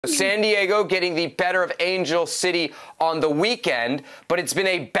San Diego getting the better of Angel City on the weekend, but it's been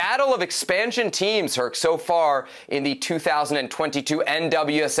a battle of expansion teams, Herc, so far in the 2022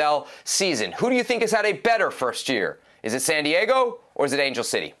 NWSL season. Who do you think has had a better first year? Is it San Diego or is it Angel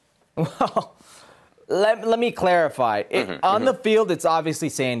City? Well, let me clarify. On the field, it's obviously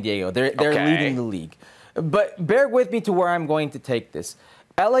San Diego. They're leading the league. But bear with me to where I'm going to take this.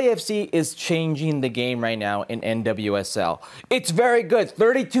 LAFC is changing the game right now in NWSL. It's very good.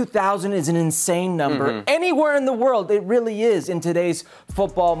 32,000 is an insane number. Anywhere in the world, it really is in today's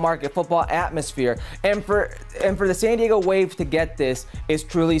football market, football atmosphere. And for the San Diego Wave to get this is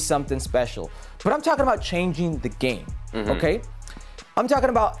truly something special. But I'm talking about changing the game, okay? I'm talking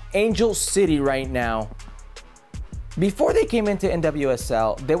about Angel City right now. Before they came into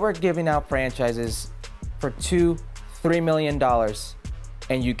NWSL, they were giving out franchises for $2-3 million.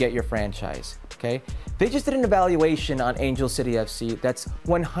 And you get your franchise, okay? They just did an evaluation on Angel City FC that's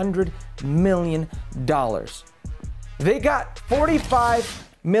 $100 million. They got $45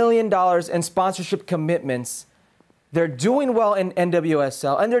 million in sponsorship commitments. They're doing well in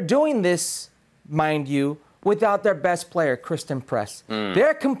NWSL, and they're doing this, mind you, without their best player, Kristen Press.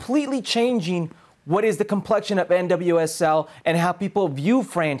 They're completely changing what is the complexion of NWSL and how people view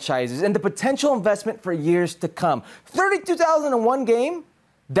franchises and the potential investment for years to come. 32,000 in one game?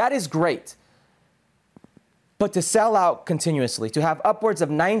 That is great. But to sell out continuously, to have upwards of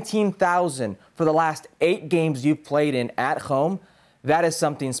 19,000 for the last 8 games you've played in at home, that is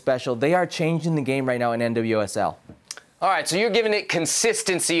something special. They are changing the game right now in NWSL. All right, so you're giving it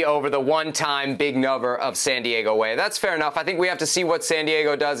consistency over the one-time big number of San Diego Way. That's fair enough. I think we have to see what San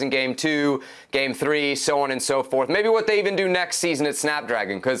Diego does in Game 2, Game 3, so on and so forth. Maybe what they even do next season at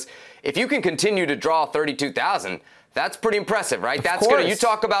Snapdragon, because if you can continue to draw 32,000, that's pretty impressive, right? That's good. You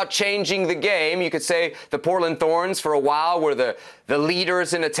talk about changing the game. You could say the Portland Thorns for a while were the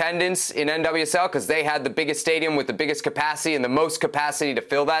leaders in attendance in NWSL because they had the biggest stadium with the biggest capacity and the most capacity to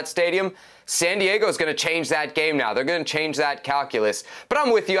fill that stadium. San Diego is going to change that game now. They're going to change that calculus. But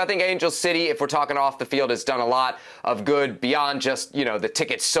I'm with you. I think Angel City, if we're talking off the field, has done a lot of good beyond just, you know, the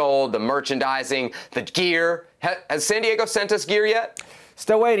tickets sold, the merchandising, the gear. Has San Diego sent us gear yet?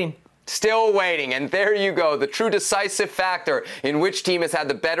 Still waiting. Still waiting, and there you go, the true decisive factor in which team has had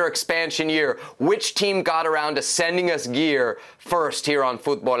the better expansion year, which team got around to sending us gear first here on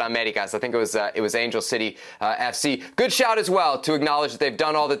Futbol Americas. I think it was Angel City FC. Good shout as well to acknowledge that they've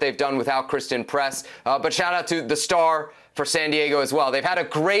done all that they've done without Kristen Press, but shout out to the star for San Diego as well. They've had a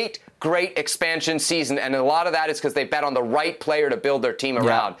great expansion season, and a lot of that is because they bet on the right player to build their team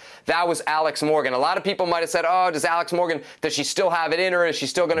around. That was Alex Morgan. A lot of people might have said, oh, does she still have it in her? Is she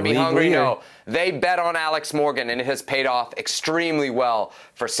still going to be hungry? No. They bet on Alex Morgan, and it has paid off extremely well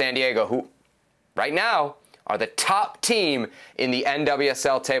for San Diego, who right now are the top team in the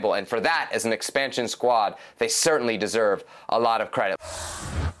NWSL table. And for that, as an expansion squad, they certainly deserve a lot of credit.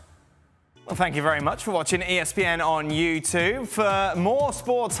 Well, thank you very much for watching ESPN on YouTube. For more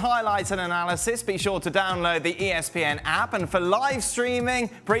sports highlights and analysis, be sure to download the ESPN app. And for live streaming,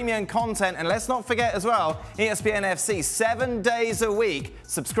 premium content, and let's not forget as well, ESPN FC 7 days a week.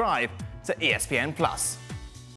 Subscribe to ESPN+.